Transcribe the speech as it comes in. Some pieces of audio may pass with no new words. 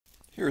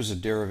Here's a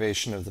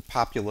derivation of the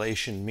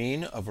population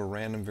mean of a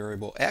random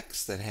variable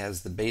x that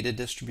has the beta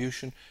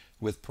distribution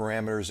with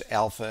parameters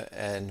alpha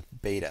and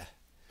beta.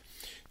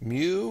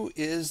 Mu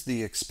is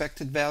the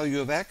expected value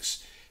of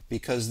x.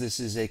 Because this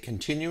is a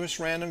continuous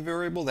random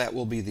variable, that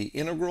will be the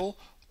integral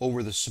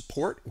over the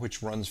support,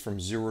 which runs from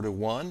 0 to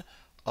 1,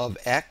 of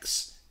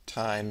x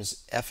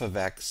times f of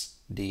x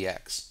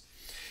dx.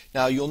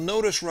 Now you'll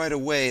notice right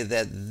away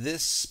that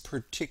this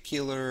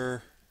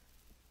particular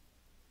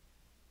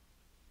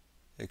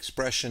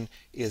expression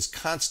is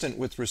constant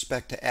with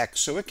respect to x,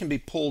 so it can be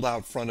pulled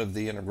out front of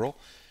the integral.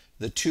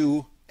 The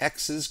two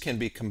x's can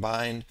be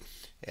combined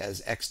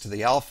as x to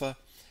the alpha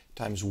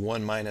times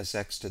 1 minus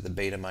x to the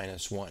beta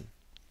minus 1.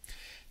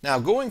 Now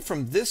going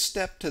from this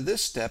step to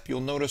this step, you'll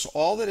notice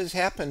all that has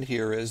happened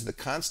here is the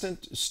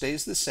constant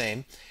stays the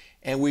same,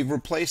 and we've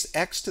replaced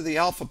x to the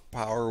alpha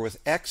power with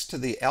x to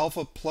the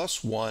alpha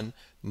plus 1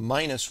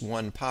 minus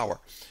 1 power.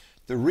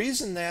 The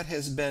reason that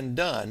has been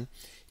done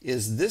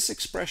is this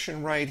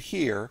expression right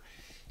here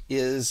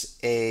is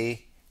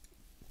a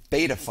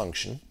beta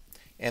function,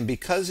 and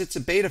because it's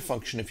a beta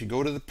function, if you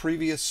go to the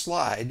previous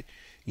slide,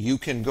 you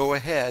can go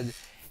ahead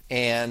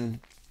and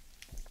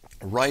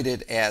write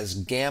it as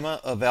gamma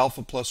of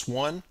alpha plus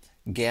 1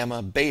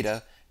 gamma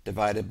beta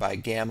divided by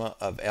gamma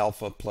of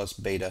alpha plus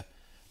beta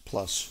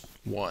plus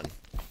 1.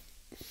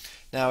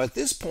 Now at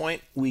this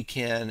point we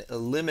can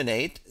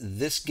eliminate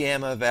this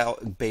gamma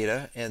of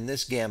beta and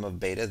this gamma of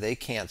beta. They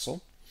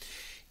cancel.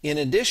 In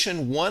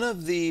addition, one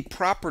of the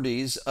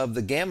properties of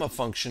the gamma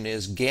function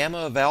is gamma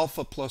of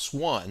alpha plus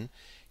 1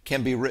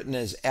 can be written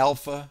as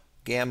alpha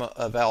gamma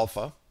of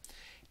alpha,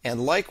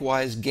 and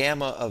likewise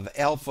gamma of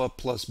alpha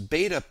plus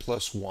beta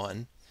plus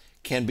 1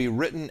 can be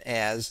written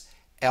as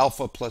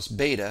alpha plus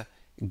beta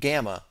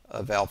gamma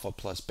of alpha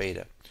plus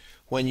beta.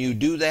 When you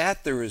do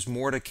that, there is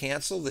more to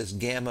cancel. This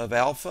gamma of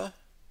alpha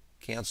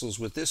cancels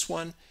with this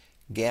one.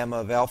 Gamma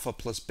of alpha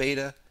plus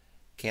beta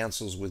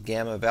cancels with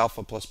gamma of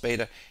alpha plus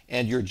beta,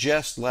 and you're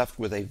just left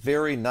with a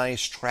very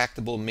nice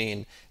tractable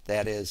mean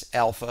that is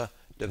alpha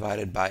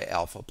divided by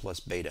alpha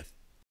plus beta.